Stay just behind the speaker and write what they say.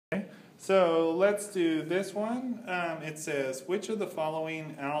So let's do this one. It says, which of the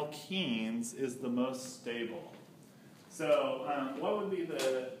following alkenes is the most stable? So what would be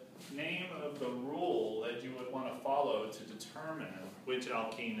the name of the rule that you would want to follow to determine which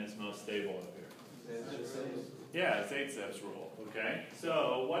alkene is most stable up here? Yeah, Zaitsev's rule. Okay.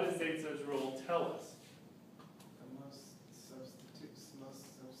 So what does Zaitsev's rule tell us?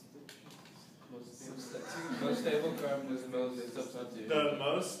 Most stable carbon is the most substituted. The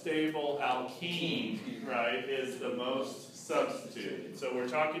most stable alkene, right, is the most substituted. So we're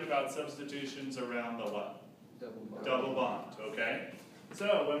talking about substitutions around the what? Double bond, okay?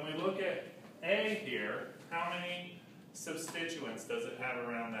 So when we look at A here, how many substituents does it have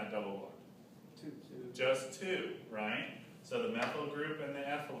around that double bond? Two. Just two, right? So the methyl group and the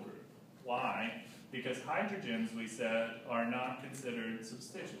ethyl group. Why? Because hydrogens, we said, are not considered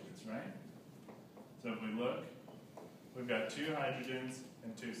substituents, right? So if we look, we've got two hydrogens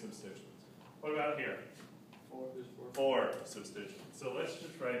and two substituents. What about here? Four substituents. So let's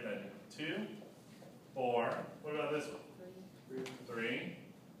just write that down. 2, 4. What about this one? 3.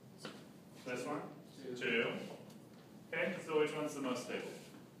 This one? 2. Okay, so which one's the most stable?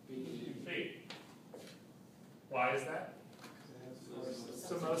 B. Why is that? It's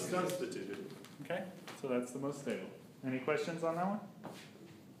the most substituted. Okay, so that's the most stable. Any questions on that one?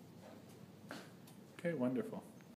 Okay, wonderful.